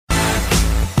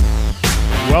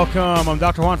Welcome. I'm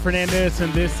Dr. Juan Fernandez,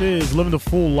 and this is Living the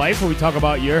Full Life, where we talk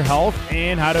about your health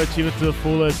and how to achieve it to the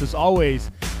fullest. As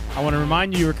always, I want to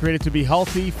remind you were created to be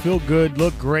healthy, feel good,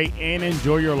 look great, and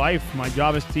enjoy your life. My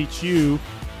job is to teach you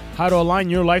how to align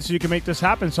your life so you can make this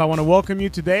happen. So I want to welcome you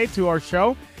today to our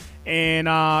show. And,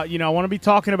 I want to be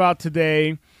talking about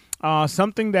today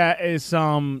something that is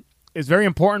very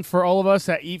important for all of us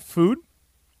that eat food.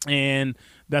 And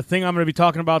the thing I'm going to be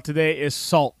talking about today is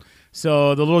salt.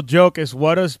 So the little joke is,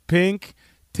 what does pink,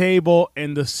 table,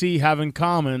 and the sea have in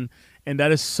common? And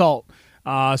that is salt.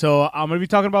 So I'm going to be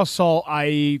talking about salt.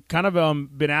 I kind of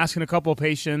been asking a couple of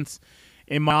patients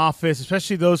in my office,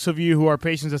 especially those of you who are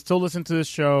patients that still listen to this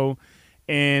show,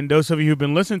 and those of you who've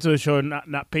been listening to the show,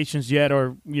 not patients yet,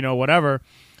 or whatever.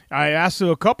 I asked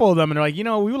a couple of them, and they're like,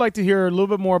 we would like to hear a little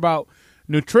bit more about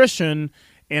nutrition.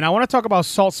 And I want to talk about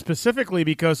salt specifically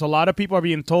because a lot of people are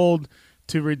being told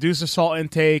to reduce the salt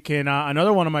intake. And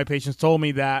another one of my patients told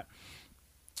me that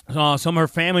some of her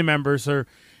family members or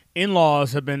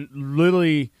in-laws have been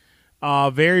literally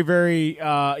very, very,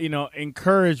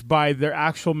 encouraged by their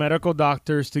actual medical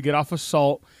doctors to get off of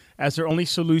salt as their only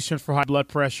solution for high blood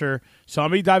pressure. So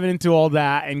I'm going to be diving into all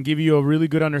that and give you a really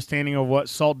good understanding of what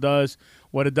salt does,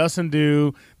 what it doesn't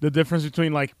do, the difference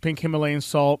between like pink Himalayan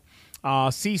salt,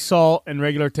 sea salt, and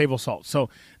regular table salt. So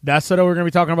that's what we're going to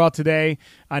be talking about today.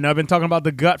 I know I've been talking about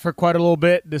the gut for quite a little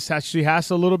bit. This actually has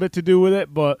a little bit to do with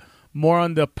it, but more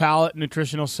on the palate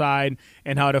nutritional side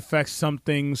and how it affects some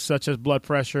things such as blood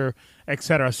pressure,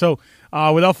 etc. So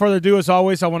without further ado, as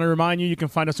always, I want to remind you can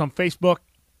find us on Facebook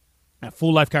at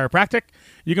Full Life Chiropractic.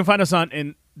 You can find us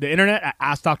on the internet at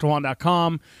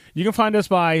AskDrJuan.com. You can find us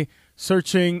by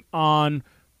searching on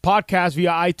podcast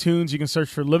via iTunes. You can search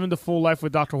for Living the Full Life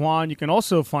with Dr. Juan. You can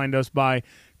also find us by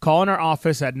calling our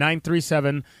office at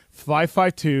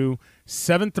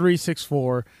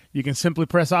 937-552-7364. You can simply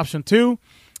press option 2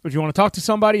 if you want to talk to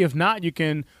somebody. If not, you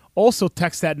can also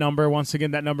text that number. Once again,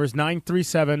 that number is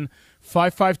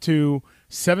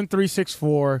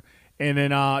 937-552-7364. And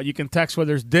then you can text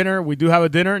whether it's dinner. We do have a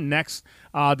dinner next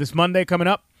this Monday coming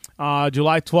up,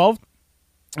 July 12th.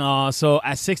 So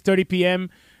at 6:30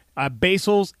 p.m.,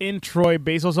 Basil's in Troy,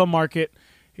 Basil's on Market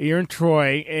here in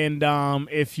Troy. And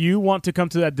if you want to come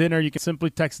to that dinner, you can simply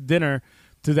text dinner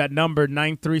to that number,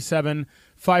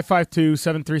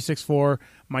 937-552-7364.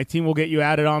 My team will get you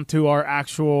added onto our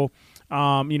actual,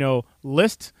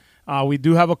 list. We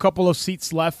do have a couple of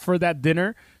seats left for that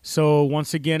dinner. So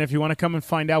once again, if you want to come and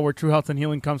find out where True Health and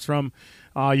Healing comes from,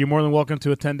 you're more than welcome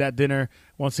to attend that dinner.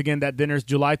 Once again, that dinner is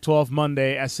July 12th,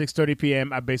 Monday at 6:30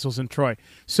 p.m. at Basil's in Troy.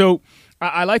 So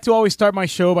I like to always start my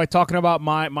show by talking about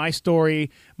my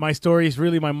story. My story is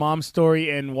really my mom's story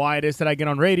and why it is that I get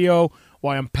on radio,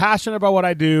 why I'm passionate about what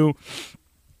I do,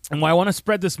 and why I want to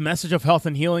spread this message of health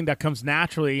and healing that comes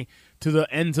naturally to the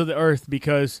ends of the earth,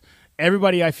 because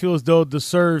everybody, I feel as though,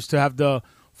 deserves to have the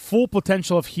full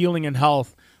potential of healing and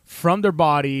health from their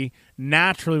body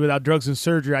naturally without drugs and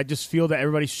surgery. I just feel that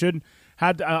everybody should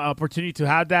have the opportunity to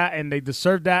have that, and they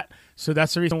deserve that. So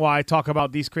that's the reason why I talk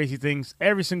about these crazy things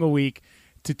every single week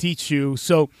to teach you.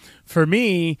 So for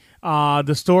me,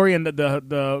 the story and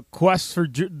the quest for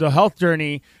the health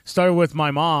journey started with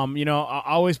my mom. I've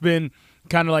always been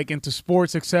kind of like into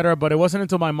sports, etc. But it wasn't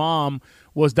until my mom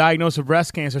was diagnosed with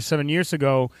breast cancer 7 years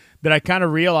ago that I kind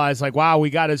of realized, like, wow, we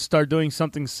got to start doing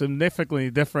something significantly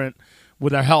different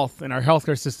with our health and our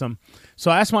healthcare system.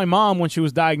 So I asked my mom when she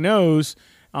was diagnosed,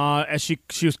 as she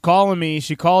was calling me.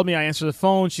 She called me. I answered the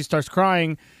phone. She starts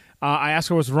crying. I asked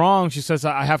her what's wrong. She says,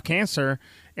 I have cancer.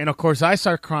 And, of course, I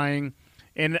start crying.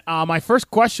 And my first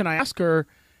question I ask her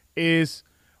is,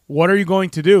 what are you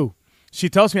going to do? She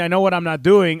tells me, I know what I'm not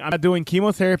doing. I'm not doing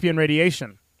chemotherapy and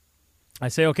radiation. I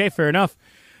say, okay, fair enough.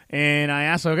 And I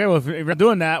ask her, okay, well, if you're not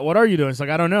doing that, what are you doing? It's like,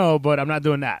 I don't know, but I'm not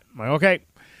doing that. I'm like, okay.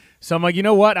 So I'm like, you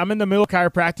know what? I'm in the middle of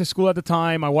chiropractic school at the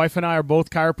time. My wife and I are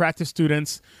both chiropractic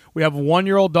students. We have a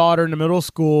 1-year-old daughter in the middle of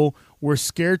school. We're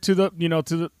scared to the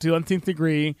nth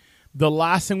degree. The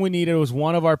last thing we needed was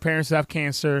one of our parents to have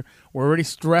cancer. We're already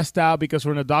stressed out because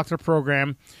we're in a doctor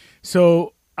program.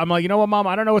 So I'm like, you know what, Mom?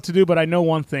 I don't know what to do, but I know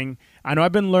one thing. I know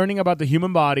I've been learning about the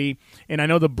human body, and I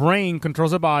know the brain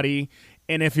controls the body.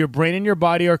 And if your brain and your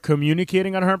body are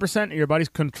communicating at 100% and your body's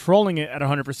controlling it at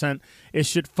 100%, it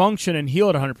should function and heal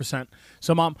at 100%.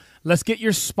 So, Mom, let's get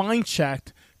your spine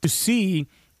checked to see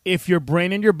if your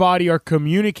brain and your body are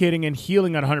communicating and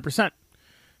healing at 100%.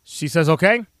 She says,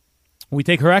 okay. We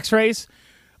take her x-rays,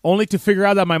 only to figure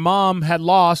out that my mom had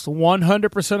lost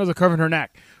 100% of the curve in her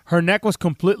neck. Her neck was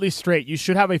completely straight. You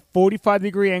should have a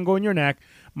 45-degree angle in your neck.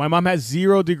 My mom has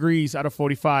 0 degrees out of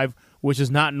 45, which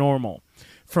is not normal.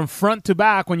 from front to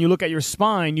back, when you look at your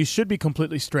spine, you should be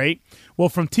completely straight. Well,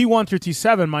 from T1 through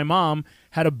T7, my mom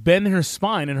had a bend in her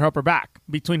spine and her upper back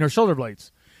between her shoulder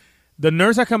blades. The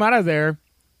nerves that come out of there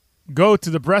go to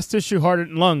the breast tissue, heart,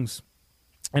 and lungs,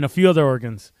 and a few other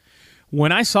organs.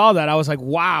 When I saw that, I was like,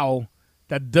 wow,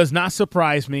 that does not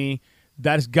surprise me.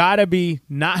 That's got to be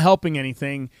not helping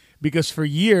anything, because for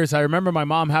years, I remember my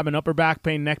mom having upper back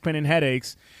pain, neck pain, and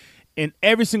headaches. And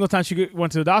every single time she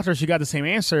went to the doctor, she got the same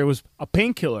answer. It was a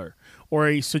painkiller or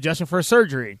a suggestion for a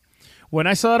surgery. When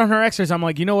I saw that on her x-rays, I'm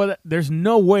like, you know what? There's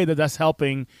no way that that's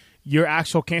helping your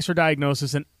actual cancer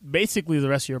diagnosis and basically the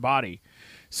rest of your body.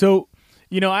 So,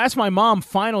 I asked my mom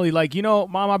finally, like,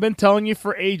 Mom, I've been telling you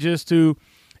for ages to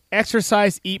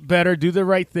exercise, eat better, do the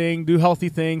right thing, do healthy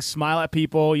things, smile at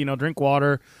people, drink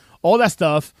water, all that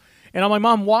stuff. And I'm like,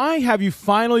 Mom, why have you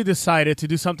finally decided to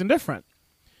do something different?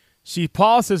 She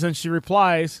pauses and she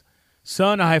replies,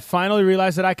 son, I have finally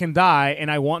realized that I can die and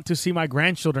I want to see my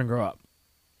grandchildren grow up.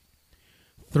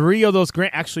 3 of those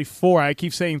actually 4. I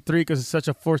keep saying 3 because it's such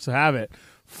a force to have it.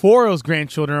 4 of those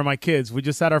grandchildren are my kids. We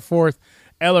just had our 4th,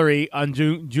 Ellery, on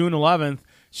June 11th.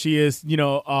 She is,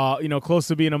 close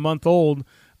to being a month old.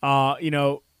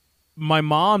 My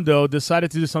mom, though, decided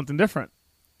to do something different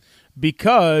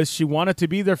because she wanted to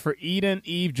be there for Eden,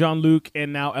 Eve, John Luke,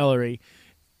 and now Ellery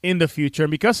in the future.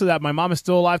 And because of that, my mom is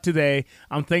still alive today.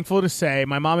 I'm thankful to say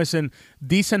my mom is in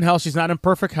decent health. She's not in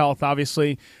perfect health,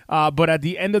 obviously. But at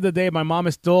the end of the day, my mom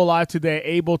is still alive today,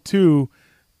 able to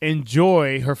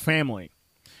enjoy her family.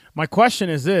 My question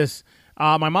is this.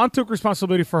 My mom took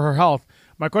responsibility for her health.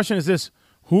 My question is this.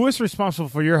 Who is responsible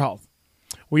for your health?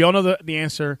 We all know the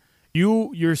answer.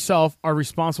 You yourself are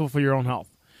responsible for your own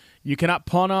health. You cannot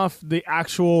pawn off the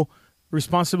actual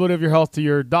responsibility of your health to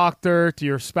your doctor, to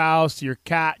your spouse, to your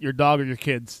cat, your dog, or your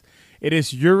kids. It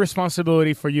is your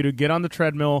responsibility for you to get on the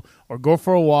treadmill or go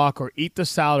for a walk or eat the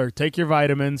salad or take your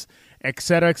vitamins,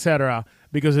 etc.,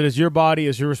 because it is your body,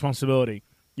 is your responsibility.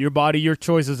 Your body, your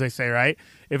choice, as they say, right?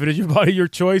 If it is your body, your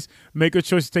choice, make a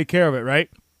choice to take care of it, right?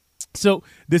 So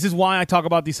this is why I talk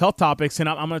about these health topics, and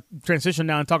I'm going to transition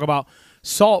now and talk about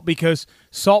salt, because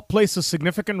salt plays a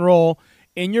significant role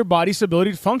in your body's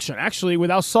ability to function. Actually,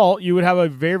 without salt, you would have a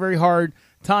very, very hard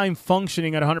time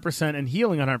functioning at 100% and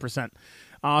healing at 100%.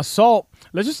 Salt,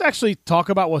 let's just actually talk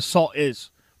about what salt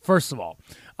is, first of all.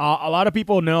 A lot of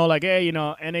people know, like, hey,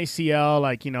 NaCl,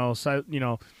 like,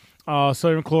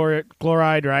 sodium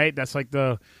chloride, right? That's like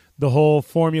the whole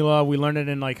formula. We learned it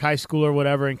in like high school or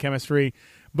whatever in chemistry.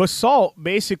 But salt,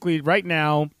 basically, right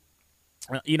now,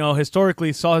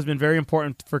 historically, salt has been very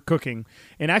important for cooking,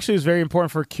 and actually is very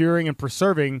important for curing and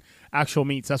preserving actual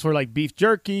meats. That's where, like, beef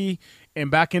jerky,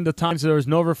 and back in the times there was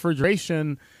no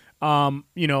refrigeration,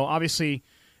 obviously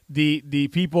the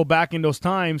people back in those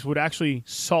times would actually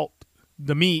salt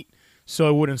the meat so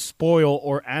it wouldn't spoil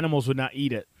or animals would not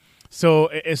eat it. So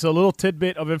it's a little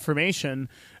tidbit of information,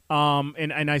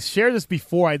 and I shared this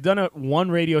before. I'd done one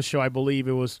radio show, I believe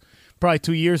it was probably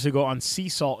 2 years ago, on sea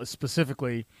salt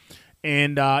specifically.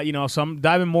 And, so I'm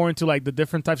diving more into like the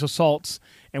different types of salts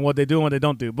and what they do and what they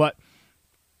don't do. But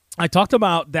I talked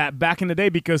about that back in the day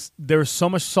because there's so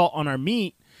much salt on our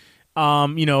meat.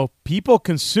 People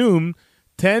consume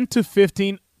 10 to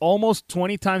 15, almost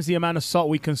 20 times the amount of salt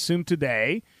we consume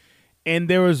today. And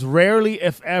there was rarely,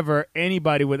 if ever,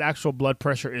 anybody with actual blood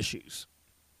pressure issues.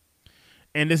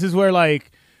 And this is where,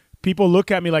 like, people look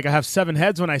at me like I have 7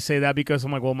 heads when I say that, because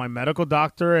I'm like, well, my medical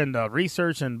doctor and the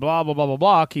research and blah, blah, blah, blah,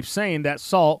 blah keeps saying that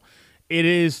salt, it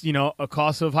is, a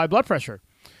cause of high blood pressure.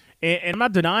 And I'm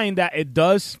not denying that it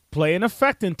does play an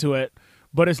effect into it,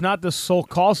 but it's not the sole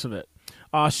cause of it.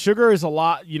 Sugar is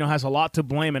has a lot to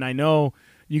blame. And I know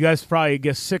you guys probably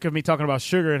get sick of me talking about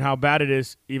sugar and how bad it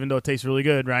is, even though it tastes really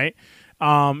good, right?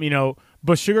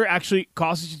 But sugar actually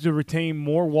causes you to retain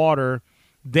more water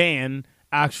than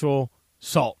actual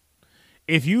salt.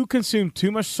 If you consume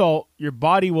too much salt, your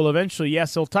body will eventually,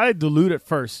 yes, it'll try to dilute it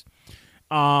first,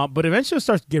 but eventually it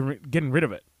starts getting rid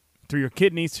of it through your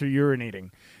kidneys, through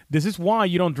urinating. This is why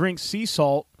you don't drink sea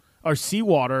salt or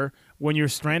seawater when you're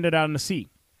stranded out in the sea.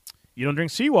 You don't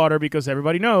drink seawater because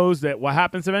everybody knows that what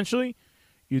happens eventually?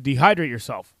 You dehydrate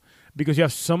yourself because you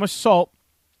have so much salt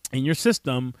in your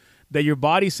system that your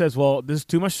body says, well, this is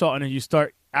too much salt, and then you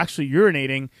start actually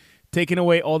urinating, taking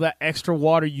away all that extra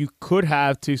water you could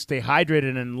have to stay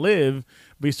hydrated and live,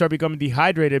 but you start becoming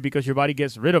dehydrated because your body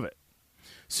gets rid of it.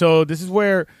 So this is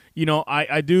where,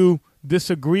 I do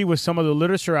disagree with some of the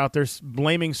literature out there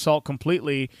blaming salt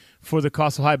completely for the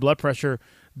cause of high blood pressure.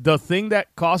 The thing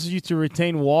that causes you to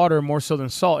retain water more so than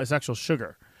salt is actual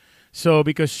sugar. So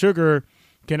because sugar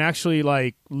can actually,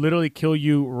 like, literally kill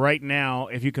you right now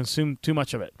if you consume too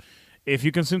much of it. if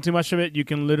you consume too much of it, you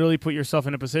can literally put yourself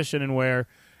in a position in where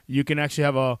you can actually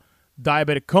have a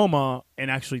diabetic coma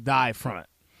and actually die from it.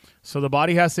 So the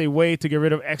body has a way to get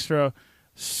rid of extra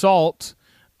salt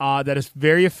that is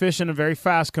very efficient and very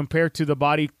fast compared to the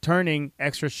body turning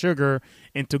extra sugar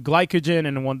into glycogen.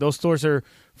 And when those stores are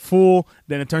full,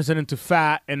 then it turns it into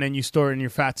fat, and then you store it in your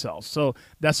fat cells. So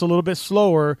that's a little bit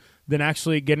slower than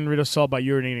actually getting rid of salt by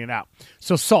urinating it out.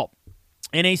 So salt,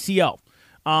 NaCl.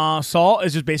 Salt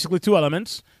is just basically two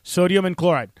elements, sodium and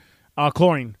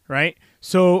chlorine, right?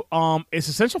 So it's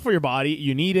essential for your body.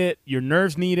 You need it. Your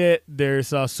nerves need it.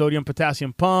 There's a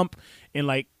sodium-potassium pump in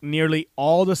like nearly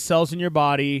all the cells in your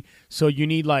body. So you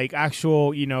need like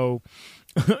actual, you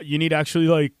need actually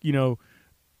like,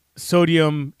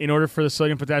 sodium in order for the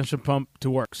sodium-potassium pump to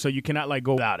work. So you cannot like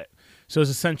go without it. So it's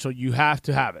essential. You have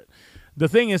to have it. The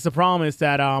thing is, the problem is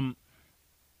that,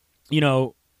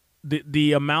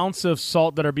 the amounts of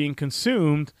salt that are being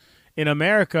consumed in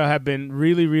America have been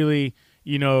really, really,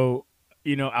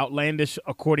 outlandish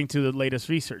according to the latest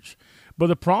research. But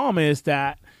the problem is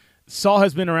that salt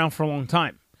has been around for a long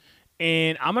time.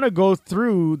 And I'm going to go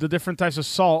through the different types of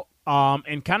salt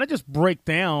and kind of just break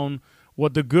down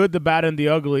what the good, the bad, and the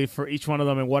ugly for each one of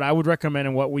them and what I would recommend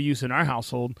and what we use in our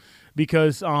household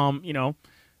because,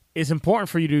 it's important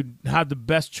for you to have the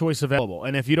best choice available.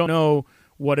 And if you don't know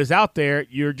what is out there,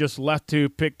 you're just left to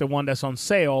pick the one that's on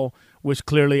sale, which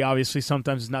clearly, obviously,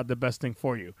 sometimes is not the best thing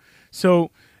for you.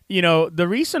 So, the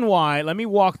reason why, let me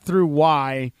walk through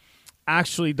why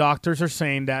actually doctors are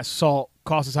saying that salt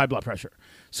causes high blood pressure.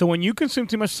 So when you consume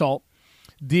too much salt,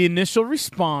 the initial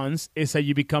response is that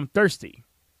you become thirsty.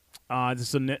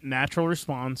 This is a natural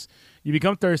response. You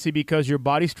become thirsty because your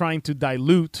body's trying to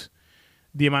dilute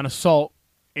the amount of salt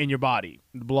in your body,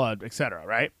 the blood, etc.,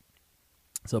 right?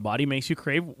 So the body makes you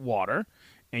crave water,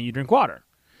 and you drink water.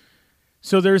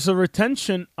 So there's a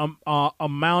retention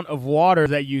amount of water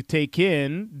that you take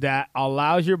in that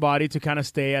allows your body to kind of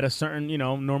stay at a certain,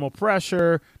 normal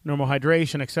pressure, normal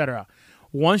hydration, etc.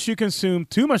 Once you consume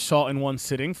too much salt in one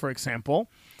sitting, for example,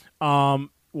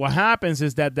 what happens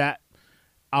is that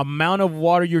amount of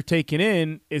water you're taking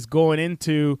in is going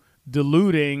into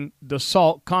diluting the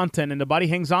salt content, and the body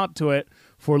hangs on to it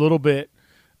for a little bit,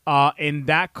 and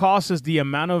that causes the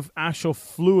amount of actual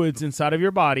fluids inside of your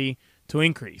body to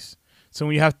increase. So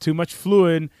when you have too much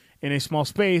fluid in a small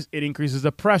space, it increases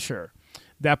the pressure.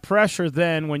 That pressure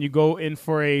then, when you go in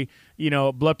for a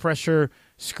blood pressure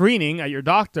screening at your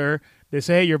doctor, they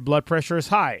say, hey, your blood pressure is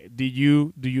high. Do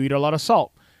you eat a lot of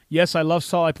salt? Yes, I love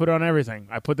salt. I put it on everything.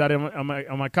 I put that on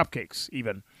my cupcakes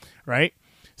even, right?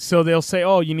 So they'll say,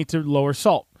 oh, you need to lower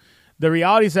salt. The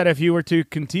reality is that if you were to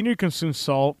continue to consume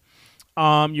salt,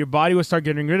 your body will start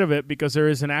getting rid of it because there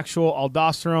is an actual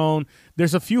aldosterone.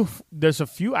 There's a few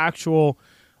actual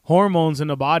hormones in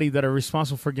the body that are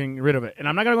responsible for getting rid of it. And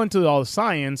I'm not going to go into all the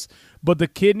science, but the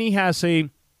kidney has a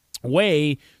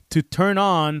way to turn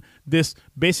on this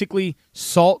basically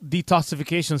salt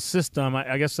detoxification system.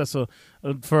 I guess that's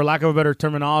for lack of a better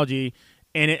terminology,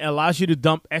 and it allows you to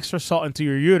dump extra salt into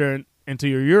your urine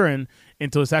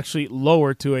until it's actually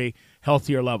lowered to a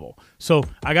healthier level. So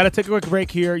I got to take a quick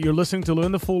break here. You're listening to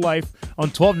Living the Full Life on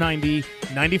 1290,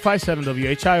 95.7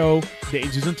 WHIO,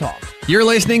 Dayton's News and Talk. You're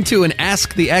listening to an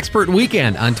Ask the Expert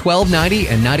weekend on 1290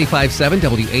 and 95.7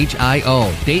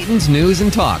 WHIO, Dayton's News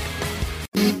and Talk.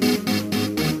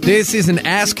 This is an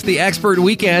Ask the Expert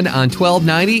weekend on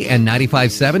 1290 and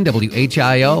 95.7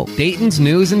 WHIO, Dayton's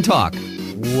News and Talk.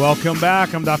 Welcome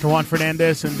back. I'm Dr. Juan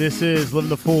Fernandez, and this is Living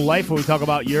the Full Life, where we talk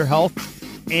about your health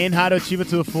and how to achieve it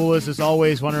to the fullest. As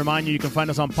always, want to remind you can find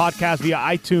us on podcast via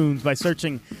iTunes by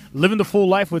searching Living the Full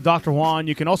Life with Dr. Juan.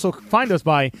 You can also find us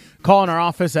by calling our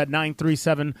office at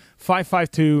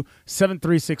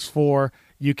 937-552-7364.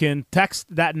 You can text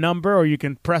that number, or you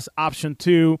can press option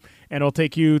 2, and it'll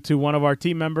take you to one of our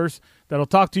team members that'll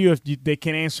talk to you. If they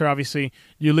can't answer, obviously,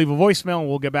 you leave a voicemail, and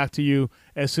we'll get back to you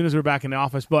as soon as we're back in the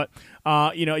office. But,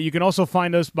 you can also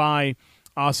find us by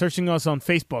searching us on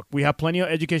Facebook. We have plenty of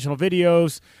educational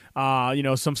videos,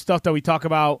 some stuff that we talk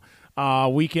about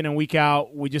week in and week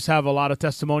out. We just have a lot of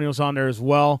testimonials on there as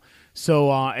well.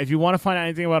 So if you want to find out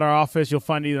anything about our office, you'll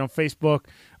find it either on Facebook,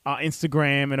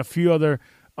 Instagram, and a few other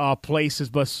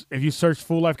places. But if you search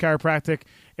Full Life Chiropractic,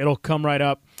 it'll come right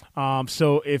up.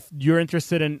 So if you're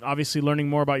interested in obviously learning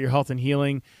more about your health and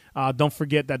healing, don't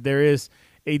forget that there is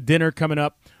a dinner coming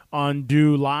up on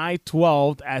July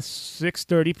 12th at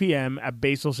 6:30 p.m. at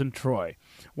Basil's in Troy.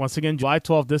 Once again, July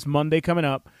 12th, this Monday coming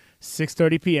up,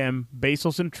 6:30 p.m.,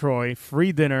 Basil's in Troy,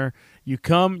 free dinner. You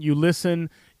come, you listen,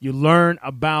 you learn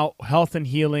about health and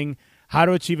healing, how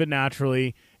to achieve it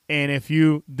naturally, and if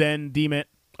you then deem it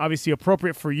obviously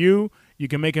appropriate for you. You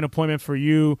can make an appointment for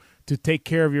you to take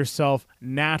care of yourself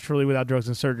naturally without drugs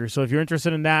and surgery. So if you're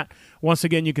interested in that, once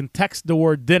again, you can text the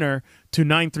word dinner to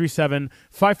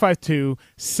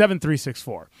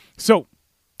 937-552-7364. So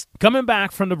coming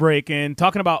back from the break and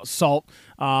talking about salt,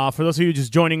 for those of you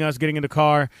just joining us, getting in the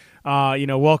car,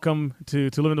 welcome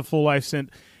to Living the Full Life. And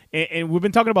we've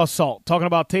been talking about salt, talking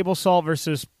about table salt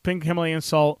versus pink Himalayan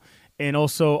salt, and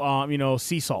also,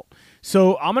 sea salt.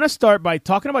 So I'm going to start by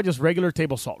talking about just regular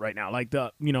table salt right now, like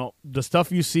the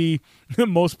stuff you see in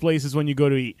most places when you go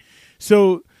to eat.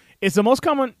 So it's the most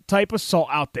common type of salt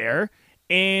out there.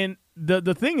 And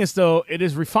the thing is, though, it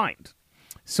is refined.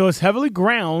 So it's heavily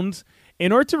ground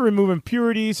in order to remove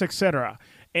impurities, etc.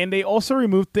 And they also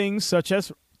remove things such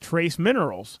as trace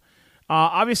minerals.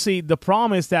 Obviously, the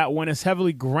problem is that when it's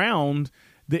heavily ground,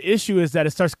 the issue is that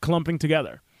it starts clumping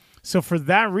together. So for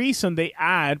that reason, they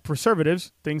add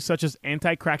preservatives, things such as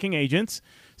anti-cracking agents,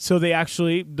 so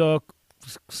the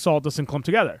salt doesn't clump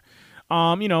together.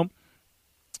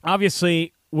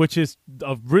 Obviously, which is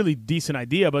a really decent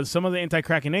idea, but some of the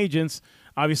anti-cracking agents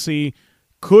obviously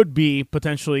could be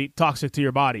potentially toxic to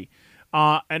your body.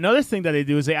 Another thing that they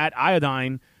do is they add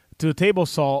iodine to the table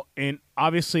salt, and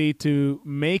obviously to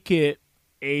make it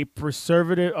a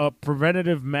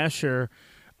preventative measure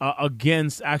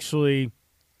against actually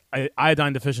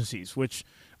iodine deficiencies, which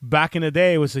back in the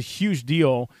day was a huge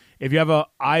deal. If you have an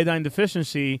iodine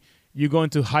deficiency, you go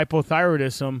into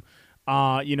hypothyroidism.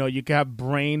 You can have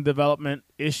brain development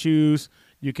issues.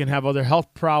 You can have other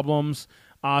health problems.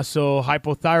 So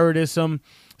hypothyroidism,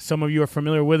 some of you are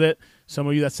familiar with it. Some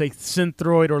of you that say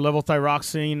Synthroid or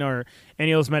levothyroxine or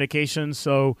any of those medications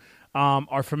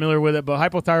are familiar with it. But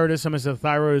hypothyroidism is the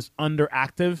thyroid is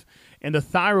underactive, and the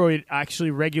thyroid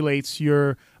actually regulates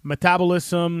your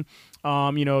metabolism,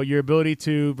 your ability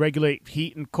to regulate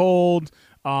heat and cold.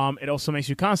 It also makes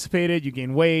you constipated. You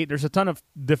gain weight. There's a ton of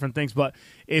different things. But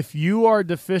if you are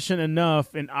deficient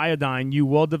enough in iodine, you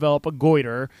will develop a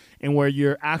goiter, and where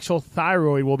your actual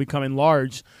thyroid will become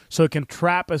enlarged, so it can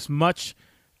trap as much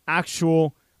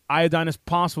actual iodine as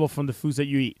possible from the foods that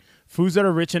you eat. Foods that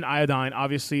are rich in iodine,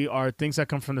 obviously, are things that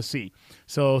come from the sea.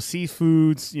 So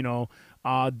seafoods,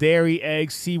 dairy,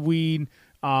 eggs, seaweed,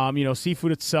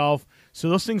 seafood itself. So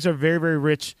those things are very, very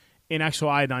rich in actual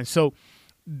iodine. So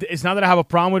it's not that I have a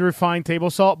problem with refined table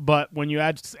salt, but when you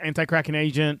add anti-cracking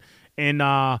agent and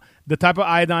the type of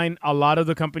iodine a lot of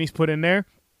the companies put in there,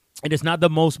 it is not the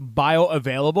most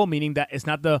bioavailable, meaning that it's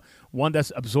not the one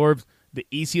that's absorbed the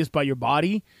easiest by your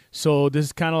body. So this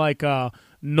is kind of like a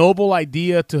noble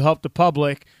idea to help the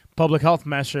public health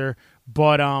measure,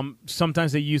 but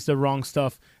sometimes they use the wrong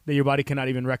stuff that your body cannot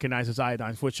even recognize as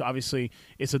iodine, which obviously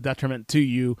is a detriment to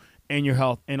you and your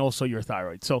health and also your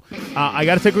thyroid. So I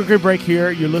got to take a quick break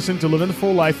here. You're listening to Living the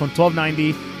Full Life on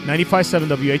 1290, 95.7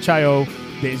 WHIO,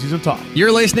 Dayton's News and Talk.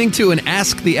 You're listening to an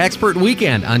Ask the Expert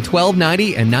weekend on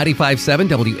 1290 and 95.7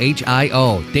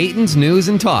 WHIO, Dayton's News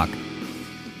and Talk.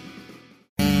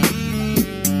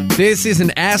 This is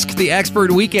an Ask the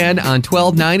Expert weekend on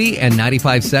 1290 and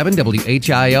 95.7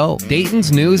 WHIO,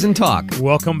 Dayton's News and Talk.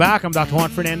 Welcome back. I'm Dr.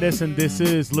 Juan Fernandez, and this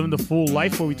is Living the Full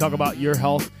Life, where we talk about your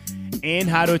health and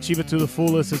how to achieve it to the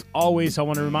fullest. As always, I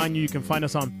want to remind you can find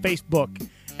us on Facebook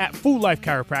at Full Life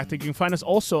Chiropractic. You can find us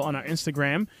also on our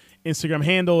Instagram. Instagram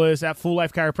handle is at Full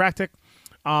Life Chiropractic.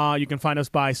 You can find us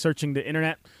by searching the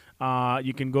internet.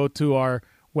 You can go to our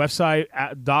website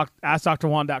at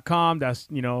AskDrJuan.com. That's,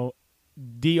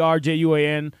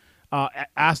 DRJUAN,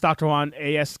 Ask Dr. Juan,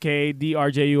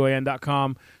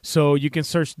 AskDRJUAN.com. So you can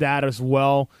search that as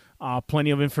well. Plenty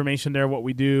of information there, what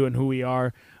we do and who we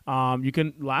are. You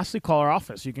can lastly call our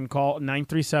office. You can call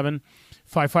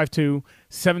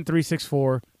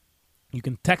 937-552-7364. You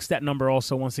can text that number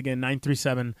also, once again,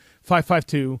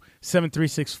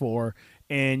 937-552-7364.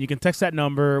 And you can text that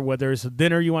number whether it's a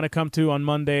dinner you want to come to on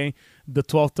Monday, the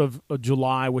 12th of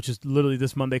July, which is literally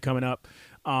this Monday coming up.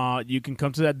 You can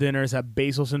come to that dinner. It's at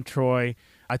Basil's in Troy.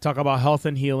 I talk about health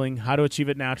and healing, how to achieve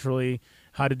it naturally,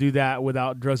 how to do that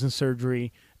without drugs and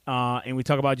surgery. And we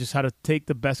talk about just how to take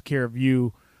the best care of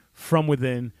you from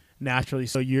within naturally.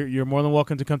 So you're more than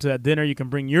welcome to come to that dinner. You can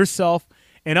bring yourself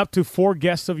and up to 4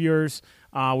 guests of yours.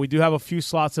 We do have a few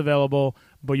slots available,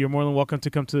 but you're more than welcome to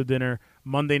come to the dinner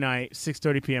Monday night,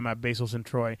 6:30 p.m. at Basil's in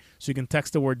Troy. So you can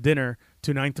text the word dinner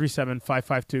to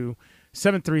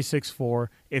 937-552-7364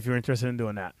 if you're interested in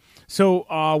doing that. So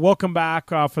welcome back.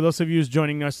 For those of you who's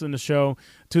joining us in the show,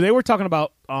 today we're talking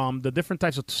about the different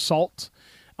types of salt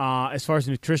as far as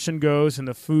nutrition goes and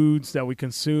the foods that we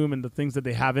consume and the things that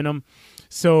they have in them.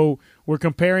 So we're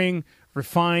comparing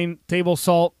refined table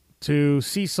salt to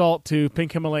sea salt to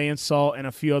pink Himalayan salt and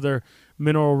a few other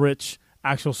mineral-rich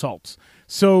actual salts.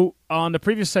 So on the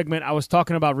previous segment, I was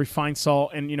talking about refined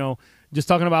salt and, just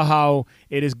talking about how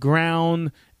it is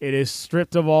ground, it is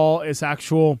stripped of all its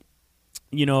actual,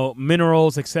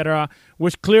 minerals, etc.,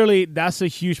 which clearly that's a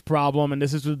huge problem. And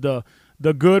this is the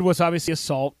good was obviously a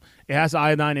salt. It has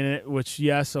iodine in it, which,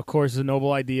 yes, of course, is a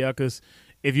noble idea because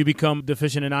if you become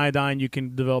deficient in iodine, you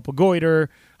can develop a goiter,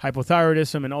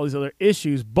 hypothyroidism, and all these other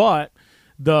issues. But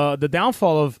the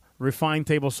downfall of refined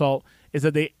table salt is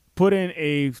that they put in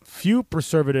a few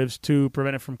preservatives to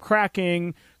prevent it from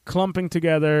cracking, clumping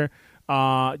together,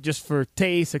 just for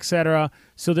taste, etc.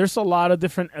 So there's a lot of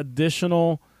different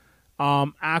additional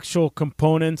actual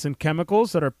components and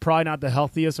chemicals that are probably not the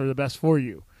healthiest or the best for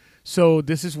you. So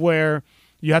this is where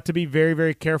you have to be very,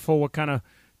 very careful what kind of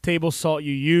table salt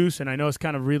you use. And I know it's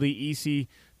kind of really easy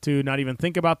to not even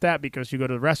think about that because you go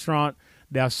to the restaurant,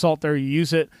 they have salt there, you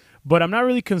use it. But I'm not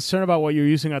really concerned about what you're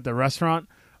using at the restaurant,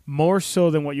 more so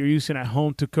than what you're using at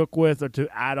home to cook with or to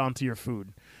add onto your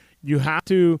food. You have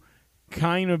to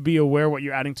kind of be aware what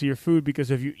you're adding to your food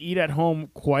because if you eat at home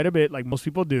quite a bit, like most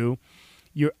people do,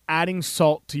 you're adding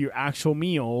salt to your actual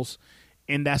meals.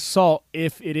 And that salt,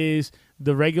 if it is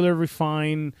the regular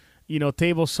refined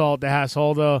table salt that has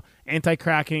all the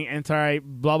anti-cracking,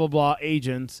 anti-blah, blah, blah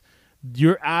agents,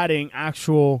 you're adding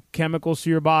actual chemicals to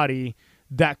your body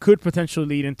that could potentially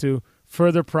lead into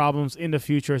further problems in the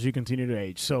future as you continue to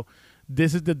age. So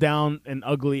this is the down and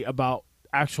ugly about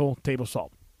actual table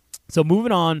salt. So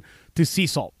moving on to sea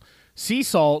salt. Sea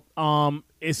salt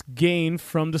is gained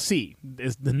from the sea.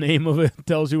 The name of it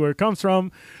tells you where it comes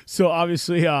from. So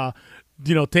obviously,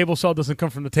 table salt doesn't come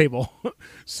from the table.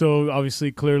 So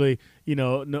obviously, clearly,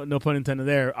 no pun intended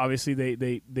there. Obviously,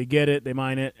 they get it, they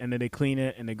mine it, and then they clean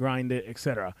it, and they grind it,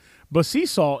 etc. But sea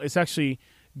salt is actually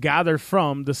gathered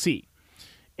from the sea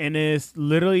and is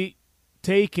literally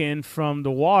taken from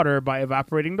the water by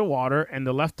evaporating the water, and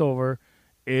the leftover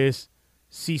is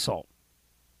sea salt.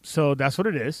 So that's what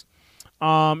it is.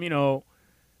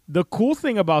 The cool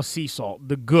thing about sea salt,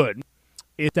 the good,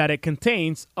 is that it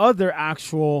contains other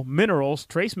actual minerals,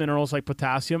 trace minerals like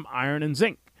potassium, iron, and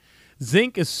zinc.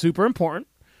 Zinc is super important.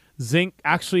 Zinc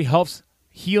actually helps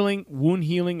healing, wound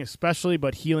healing especially,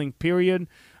 but healing period.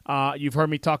 You've heard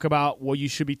me talk about what you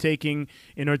should be taking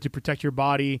in order to protect your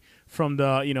body from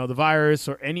the virus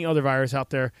or any other virus out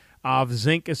there.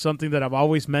 Zinc is something that I've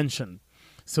always mentioned.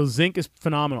 So zinc is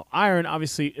phenomenal. Iron,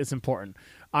 obviously, is important.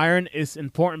 Iron is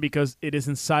important because it is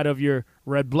inside of your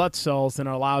red blood cells and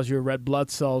allows your red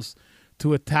blood cells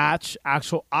to attach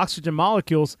actual oxygen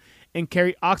molecules and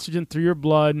carry oxygen through your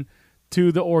blood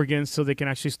to the organs so they can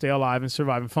actually stay alive and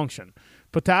survive and function.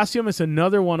 Potassium is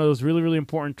another one of those really, really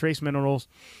important trace minerals.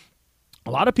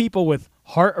 A lot of people with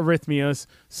heart arrhythmias,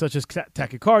 such as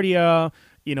tachycardia,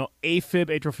 AFib,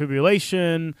 atrial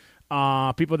fibrillation,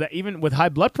 people that even with high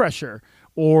blood pressure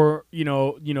or,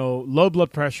 low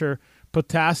blood pressure,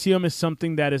 potassium is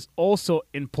something that is also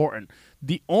important.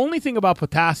 The only thing about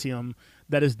potassium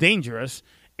that is dangerous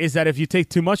is that if you take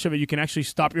too much of it, you can actually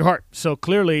stop your heart. So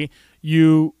clearly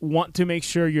you want to make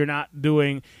sure you're not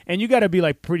doing, and you got to be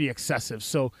like pretty excessive.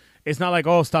 So it's not like,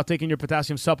 oh, stop taking your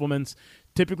potassium supplements.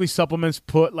 Typically supplements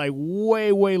put like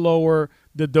way, way lower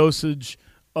the dosage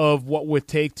of what would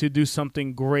take to do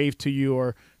something grave to you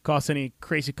or cause any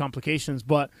crazy complications.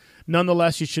 But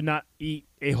nonetheless, you should not eat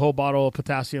a whole bottle of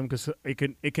potassium because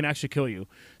it can actually kill you.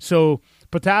 So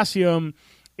potassium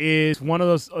is one of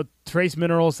those trace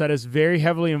minerals that is very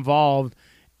heavily involved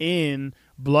in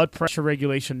blood pressure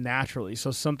regulation naturally.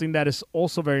 So something that is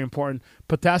also very important.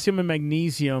 Potassium and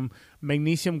magnesium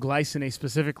glycinate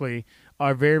specifically,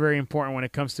 are very, very important when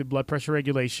it comes to blood pressure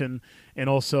regulation and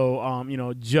also,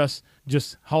 just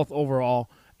health overall.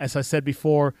 As I said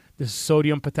before, the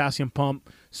sodium-potassium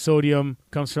pump. Sodium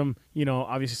comes from,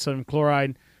 obviously sodium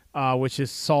chloride, which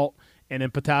is salt, and then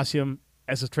potassium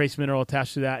as a trace mineral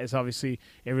attached to that is obviously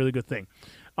a really good thing.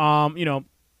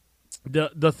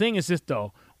 The thing is this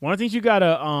though. One of the things you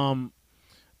gotta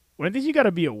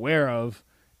be aware of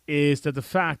is that the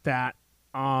fact that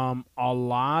a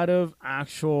lot of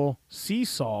actual sea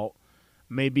salt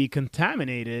may be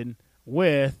contaminated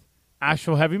with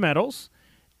actual heavy metals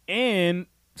and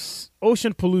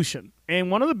ocean pollution. And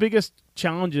one of the biggest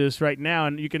challenges right now,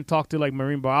 and you can talk to like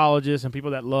marine biologists and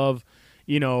people that love,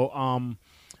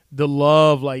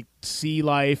 like sea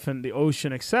life and the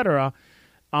ocean, etc.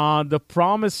 The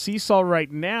problem with sea salt right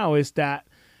now is that,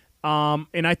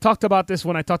 and I talked about this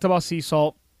when I talked about sea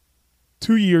salt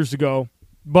 2 years ago,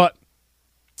 but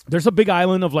there's a big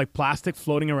island of like plastic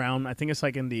floating around. I think it's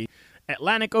like in the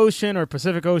Atlantic Ocean or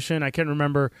Pacific Ocean. I can't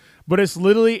remember, but it's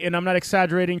literally, and I'm not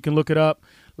exaggerating, you can look it up,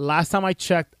 last time I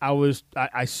checked,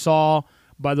 I saw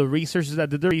by the researchers that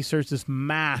did the research this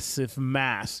massive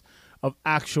mass of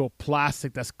actual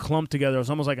plastic that's clumped together. It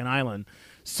was almost like an island.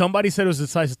 Somebody said it was the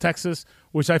size of Texas,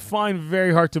 which I find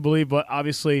very hard to believe, but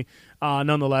obviously,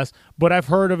 nonetheless. But I've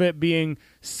heard of it being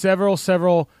several,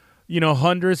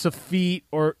 hundreds of feet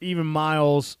or even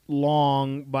miles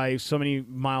long by so many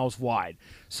miles wide.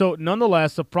 So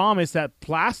nonetheless, the problem is that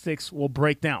plastics will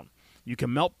break down. You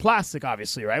can melt plastic,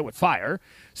 obviously, right, with fire.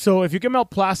 So if you can melt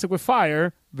plastic with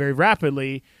fire very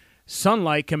rapidly,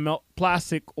 sunlight can melt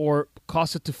plastic or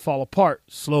cause it to fall apart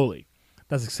slowly.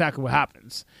 That's exactly what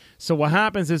happens. So what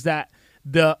happens is that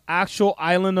the actual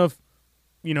island of,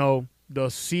 the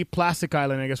sea plastic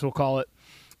island, I guess we'll call it,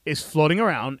 is floating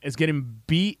around. It's getting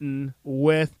beaten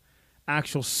with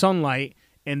actual sunlight,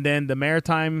 and then the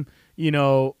maritime,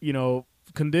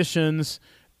 conditions,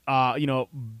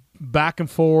 back and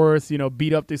forth,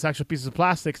 beat up these actual pieces of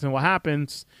plastics. And what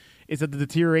happens is that the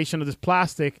deterioration of this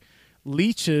plastic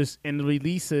leaches and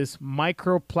releases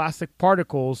microplastic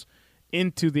particles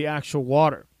into the actual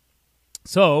water.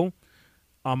 So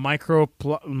a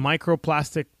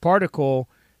microplastic particle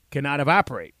cannot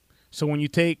evaporate. So when you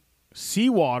take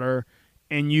seawater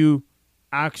and you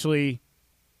actually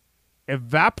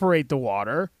evaporate the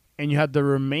water and you have the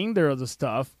remainder of the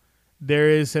stuff,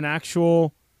 there's an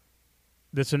actual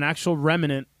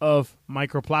remnant of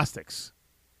microplastics,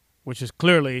 which is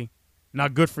clearly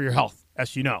not good for your health,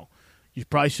 as you know. You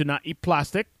probably should not eat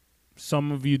plastic.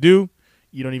 Some of you do.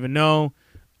 You don't even know.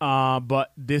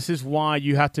 But this is why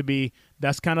you have to be,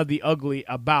 that's kind of the ugly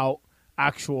about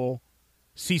actual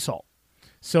sea salt.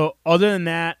 So other than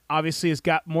that, obviously it's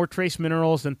got more trace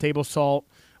minerals than table salt,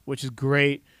 which is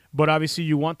great. But obviously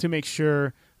you want to make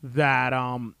sure that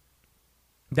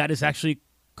that is actually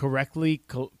correctly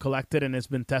collected and it's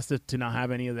been tested to not have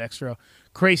any of the extra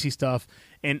crazy stuff.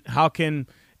 And how can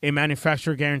a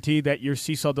manufacturer guarantee that your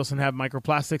sea salt doesn't have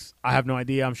microplastics? I have no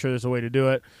idea. I'm sure there's a way to do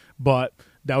it, but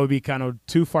that would be kind of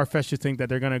too far-fetched to think that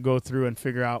they're going to go through and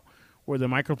figure out where the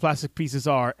microplastic pieces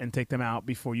are and take them out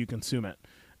before you consume it.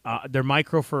 They're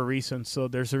micro for a reason, so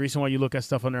there's a reason why you look at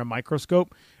stuff under a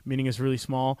microscope, meaning it's really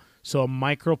small. So a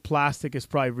microplastic is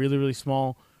probably really, really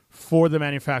small for the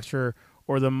manufacturer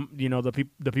or the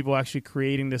people actually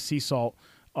creating the sea salt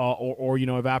or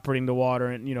evaporating the water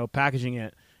and packaging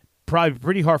it. Probably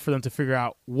pretty hard for them to figure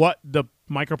out what the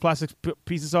microplastics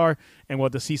pieces are and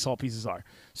what the sea salt pieces are.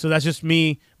 So that's just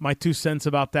my 2 cents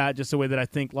about that, just the way that I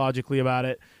think logically about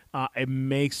it. It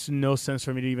makes no sense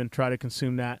for me to even try to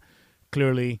consume that,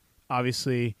 clearly,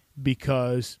 obviously,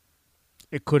 because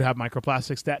it could have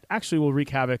microplastics that actually will wreak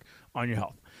havoc on your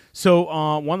health. So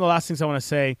one of the last things I want to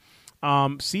say,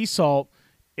 sea salt,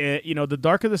 the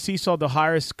darker the sea salt, the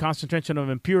higher its concentration of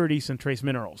impurities and trace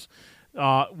minerals.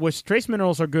 Which trace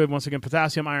minerals are good, once again,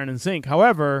 potassium, iron, and zinc.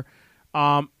 However,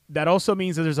 that also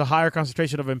means that there's a higher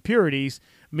concentration of impurities,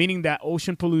 meaning that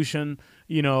ocean pollution,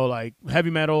 like heavy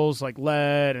metals like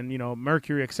lead and,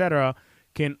 mercury, etc.,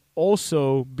 can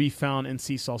also be found in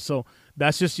sea salt. So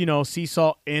that's just, sea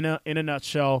salt in a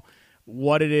nutshell,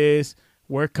 what it is,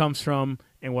 where it comes from,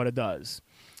 and what it does.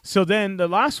 So then the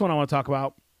last one I want to talk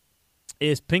about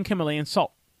is pink Himalayan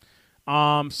salt.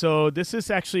 So this is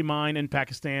actually mined in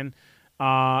Pakistan.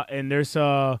 And there's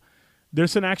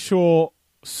an actual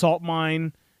salt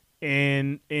mine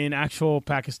in actual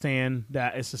Pakistan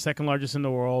that is the second largest in the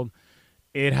world.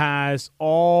 It has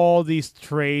all these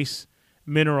trace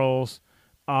minerals,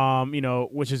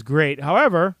 which is great.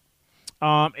 However,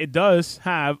 it does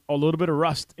have a little bit of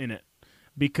rust in it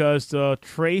because the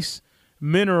trace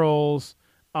minerals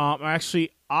are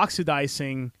actually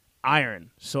oxidizing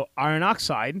iron. So iron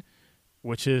oxide,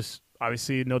 which is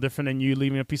obviously no different than you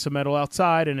leaving a piece of metal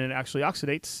outside and it actually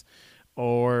oxidates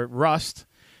or rust,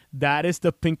 that is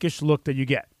the pinkish look that you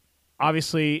get.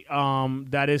 Obviously,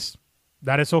 that is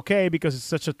okay because it's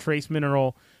such a trace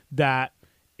mineral that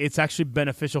it's actually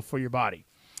beneficial for your body.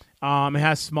 It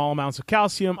has small amounts of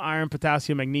calcium, iron,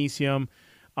 potassium, magnesium,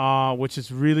 which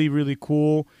is really, really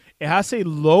cool. It has a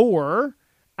lower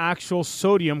actual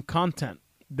sodium content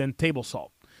than table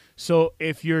salt. So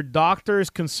if your doctor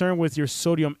is concerned with your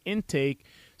sodium intake,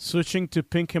 switching to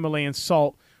pink Himalayan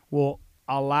salt will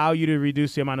allow you to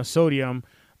reduce the amount of sodium,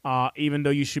 even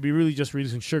though you should be really just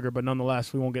reducing sugar. But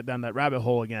nonetheless, we won't get down that rabbit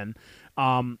hole again.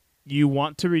 You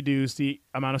want to reduce the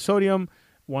amount of sodium.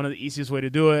 One of the easiest way to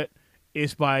do it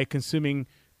is by consuming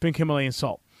pink Himalayan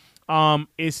salt.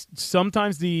 It's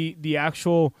sometimes the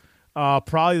actual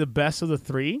probably the best of the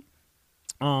three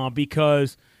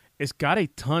because it's got a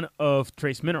ton of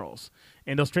trace minerals.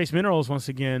 And those trace minerals, once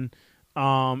again,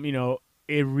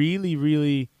 it really,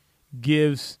 really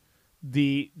gives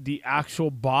the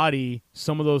actual body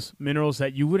some of those minerals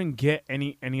that you wouldn't get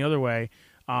any other way.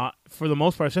 For the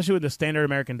most part, especially with the standard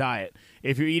American diet.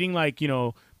 If you're eating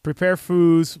prepared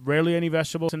foods, rarely any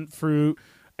vegetables and fruit,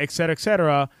 et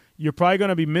cetera, you're probably going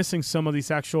to be missing some of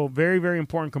these actual very, very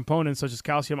important components such as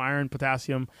calcium, iron,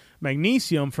 potassium,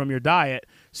 magnesium from your diet.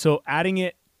 So adding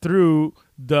it through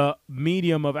the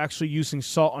medium of actually using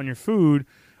salt on your food,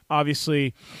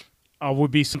 obviously,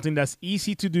 would be something that's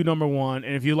easy to do, number one.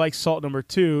 And if you like salt, number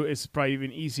two, it's probably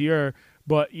even easier,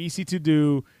 but easy to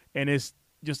do, and it's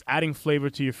just adding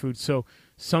flavor to your food. So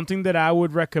something that I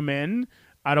would recommend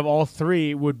out of all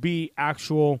three would be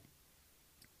actual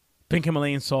pink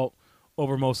Himalayan salt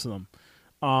over most of them,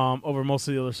 over most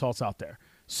of the other salts out there.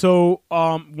 So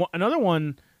another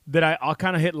one that I'll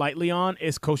kind of hit lightly on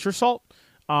is kosher salt.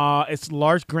 It's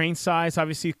large grain size,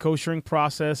 obviously koshering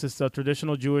process. It's the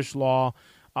traditional Jewish law,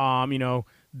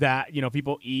 that,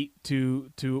 people eat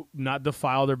to not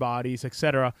defile their bodies,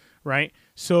 etc. Right?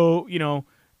 So,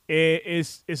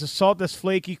 it's a salt that's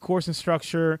flaky, coarse in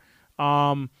structure,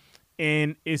 and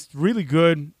it's really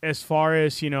good as far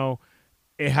as,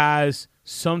 it has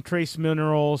some trace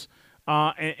minerals,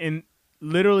 and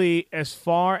literally as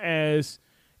far as,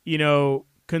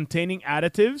 containing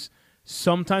additives,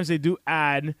 sometimes they do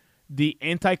add the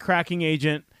anti-cracking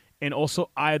agent and also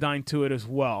iodine to it as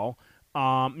well,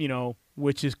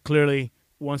 which is clearly,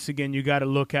 once again, you got to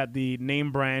look at the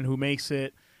name brand, who makes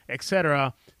it,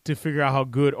 etc., to figure out how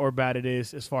good or bad it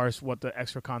is as far as what the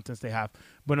extra contents they have.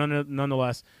 But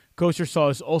nonetheless, kosher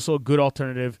salt is also a good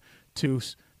alternative to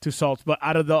salts. But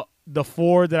out of the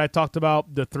four that I talked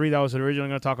about, the three that I was originally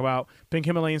going to talk about, pink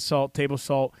Himalayan salt, table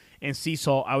salt, and sea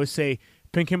salt, I would say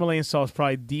pink Himalayan salt is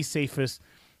probably the safest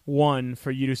one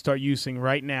for you to start using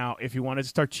right now if you wanted to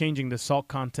start changing the salt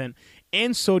content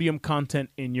and sodium content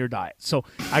in your diet. So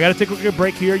I got to take a quick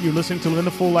break here. You're listening to Living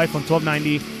the Full Life on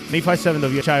 1290,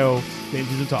 95.7 WHIO,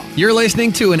 Dating and Talk. You're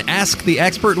listening to an Ask the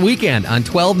Expert weekend on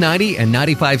 1290 and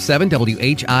 95.7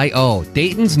 WHIO,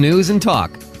 Dayton's News and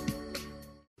Talk.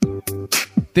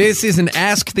 This is an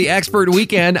Ask the Expert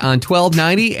weekend on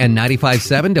 1290 and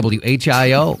 95.7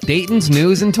 WHIO, Dayton's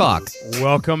News and Talk.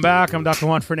 Welcome back. I'm Dr.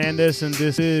 Juan Fernandez, and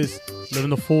this is Living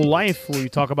the Full Life, where we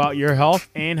talk about your health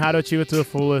and how to achieve it to the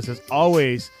fullest. As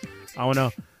always, I want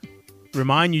to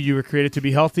remind you were created to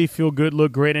be healthy, feel good,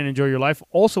 look great, and enjoy your life.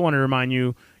 Also want to remind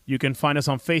you, you can find us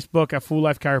on Facebook at Full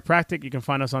Life Chiropractic. You can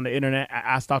find us on the internet at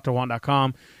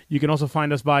AskDrJuan.com. You can also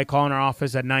find us by calling our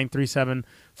office at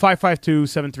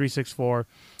 937-552-7364.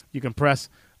 You can press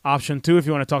option 2 if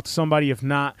you want to talk to somebody. If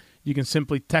not, you can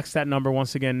simply text that number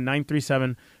once again,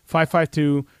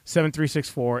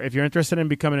 937-552-7364. If you're interested in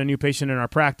becoming a new patient in our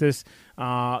practice,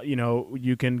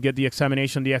 you can get the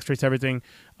examination, the x-rays, everything.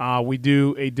 We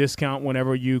do a discount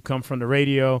whenever you come from the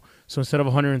radio. So instead of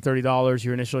 $130,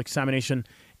 your initial examination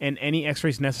and any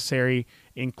x-rays necessary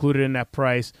included in that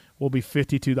price will be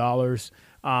 $52.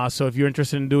 So if you're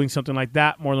interested in doing something like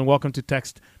that, more than welcome to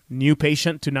text new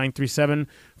patient to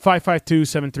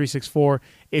 937-552-7364.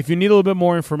 If you need a little bit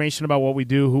more information about what we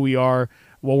do, who we are,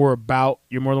 what we're about,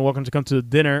 you're more than welcome to come to the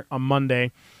dinner on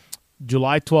Monday,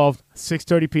 July 12th,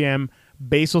 6:30 p.m.,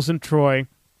 Basil's in Troy.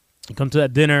 You come to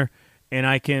that dinner, and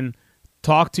I can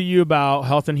talk to you about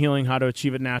health and healing, how to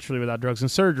achieve it naturally without drugs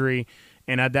and surgery.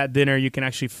 And at that dinner, you can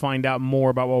actually find out more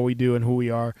about what we do and who we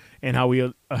are and how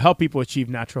we help people achieve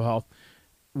natural health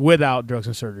without drugs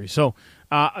and surgery. So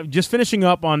just finishing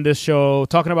up on this show,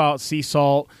 talking about sea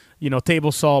salt,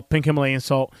 table salt, pink Himalayan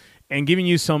salt, and giving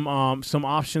you some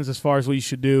options as far as what you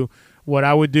should do. What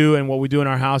I would do and what we do in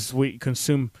our house is we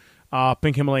consume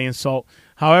pink Himalayan salt.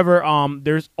 However,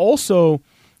 there's also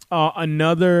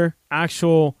another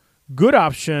actual good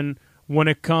option when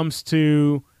it comes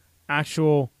to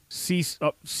actual sea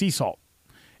salt.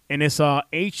 And it's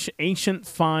ancient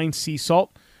fine sea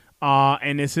salt.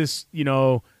 And this is,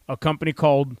 a company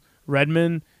called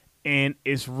Redmond, and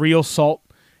it's real salt.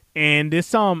 And this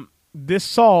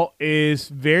salt is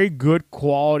very good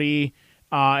quality.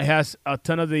 It has a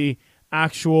ton of the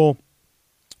actual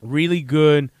really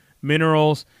good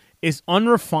minerals. It's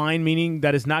unrefined, meaning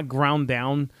that it's not ground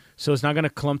down, so it's not going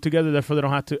to clump together. Therefore, they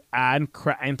don't have to add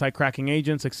anti-cracking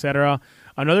agents, etc.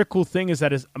 Another cool thing is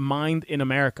that it's mined in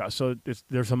America. So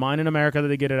there's a mine in America that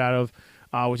they get it out of,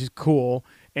 which is cool.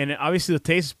 And obviously, the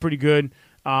taste is pretty good.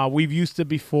 We've used it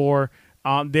before.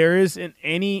 There isn't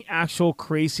any actual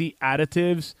crazy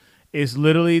additives. Is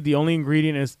literally the only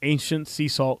ingredient is ancient sea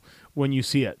salt when you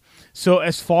see it. So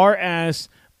as far as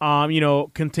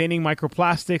containing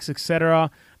microplastics,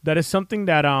 etc., that is something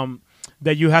that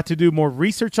that you have to do more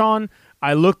research on.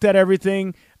 I looked at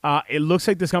everything. It looks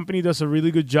like this company does a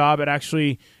really good job at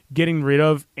actually getting rid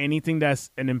of anything that's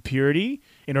an impurity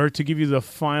in order to give you the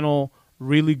final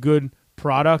really good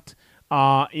product.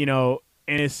 And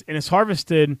it's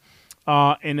harvested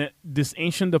in this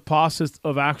ancient deposits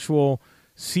of actual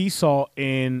sea salt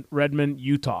in Redmond,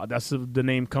 Utah. That's the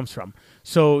name comes from.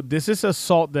 So this is a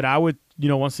salt that I would,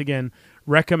 once again,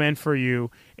 recommend for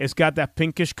you. It's got that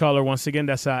pinkish color. Once again,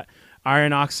 that's that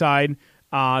iron oxide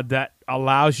that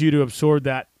allows you to absorb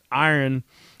that iron,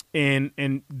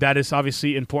 and that is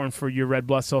obviously important for your red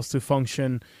blood cells to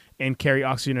function and carry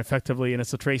oxygen effectively. And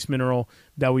it's a trace mineral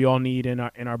that we all need in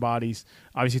our bodies.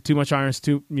 Obviously, too much iron is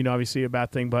obviously a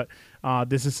bad thing, but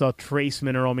this is a trace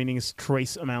mineral, meaning it's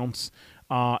trace amounts.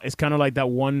 It's kind of like that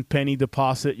 1 penny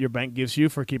deposit your bank gives you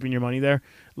for keeping your money there,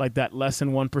 like that less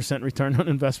than 1% return on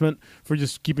investment for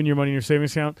just keeping your money in your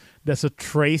savings account. That's a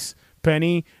trace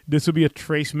penny. This would be a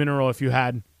trace mineral if you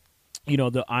had,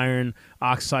 the iron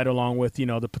oxide along with,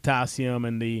 the potassium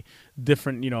and the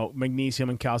different, magnesium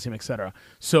and calcium, etc.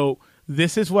 So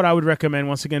this is what I would recommend.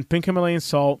 Once again, pink Himalayan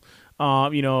salt,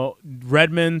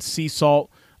 Redmond sea salt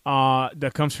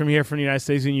that comes from here from the United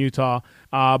States in Utah.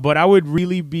 But I would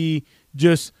really be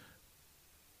just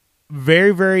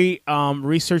very, very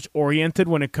research oriented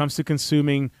when it comes to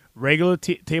consuming regular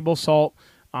table salt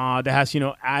that has,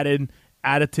 added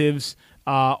additives.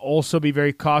 Also be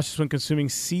very cautious when consuming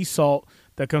sea salt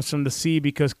that comes from the sea,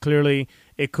 because clearly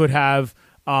it could have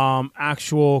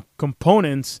actual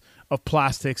components of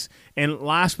plastics. And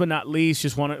last but not least,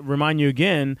 just want to remind you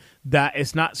again that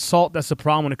it's not salt that's the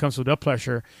problem when it comes to blood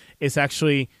pressure. It's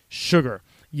actually sugar.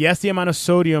 Yes, the amount of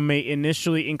sodium may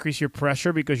initially increase your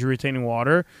pressure because you're retaining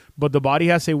water, but the body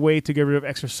has a way to get rid of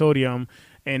extra sodium,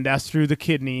 and that's through the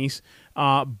kidneys.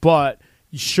 But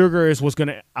sugar is what's going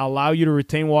to allow you to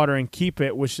retain water and keep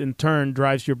it, which in turn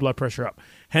drives your blood pressure up.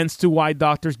 Hence to why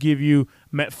doctors give you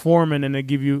metformin and they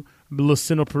give you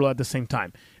lisinopril at the same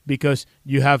time, because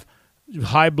you have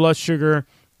high blood sugar,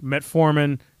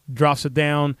 metformin drops it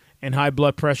down, and high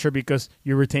blood pressure because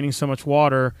you're retaining so much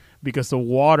water, because the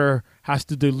water has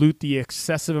to dilute the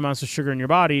excessive amounts of sugar in your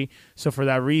body. So for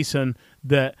that reason,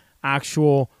 the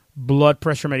actual blood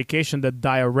pressure medication, the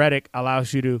diuretic,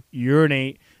 allows you to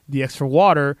urinate the extra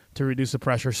water to reduce the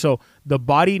pressure. So the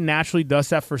body naturally does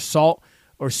that for salt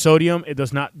or sodium. It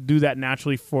does not do that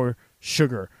naturally for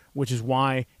sugar, which is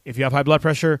why if you have high blood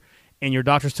pressure and your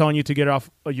doctor's telling you to get off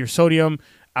your sodium,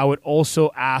 I would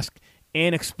also ask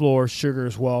and explore sugar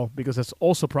as well, because that's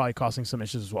also probably causing some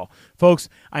issues as well. Folks,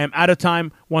 I am out of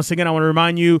time. Once again, I want to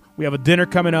remind you, we have a dinner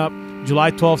coming up July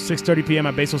 12th, 6:30 p.m.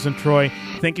 at Bezos in Troy.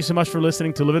 Thank you so much for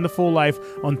listening to Living the Full Life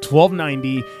on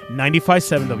 1290,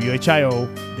 95.7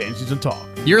 WHIO, Dayton's News and Talk.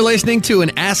 You're listening to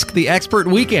an Ask the Expert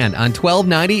weekend on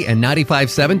 1290 and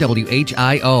 95.7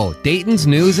 WHIO, Dayton's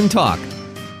News and Talk.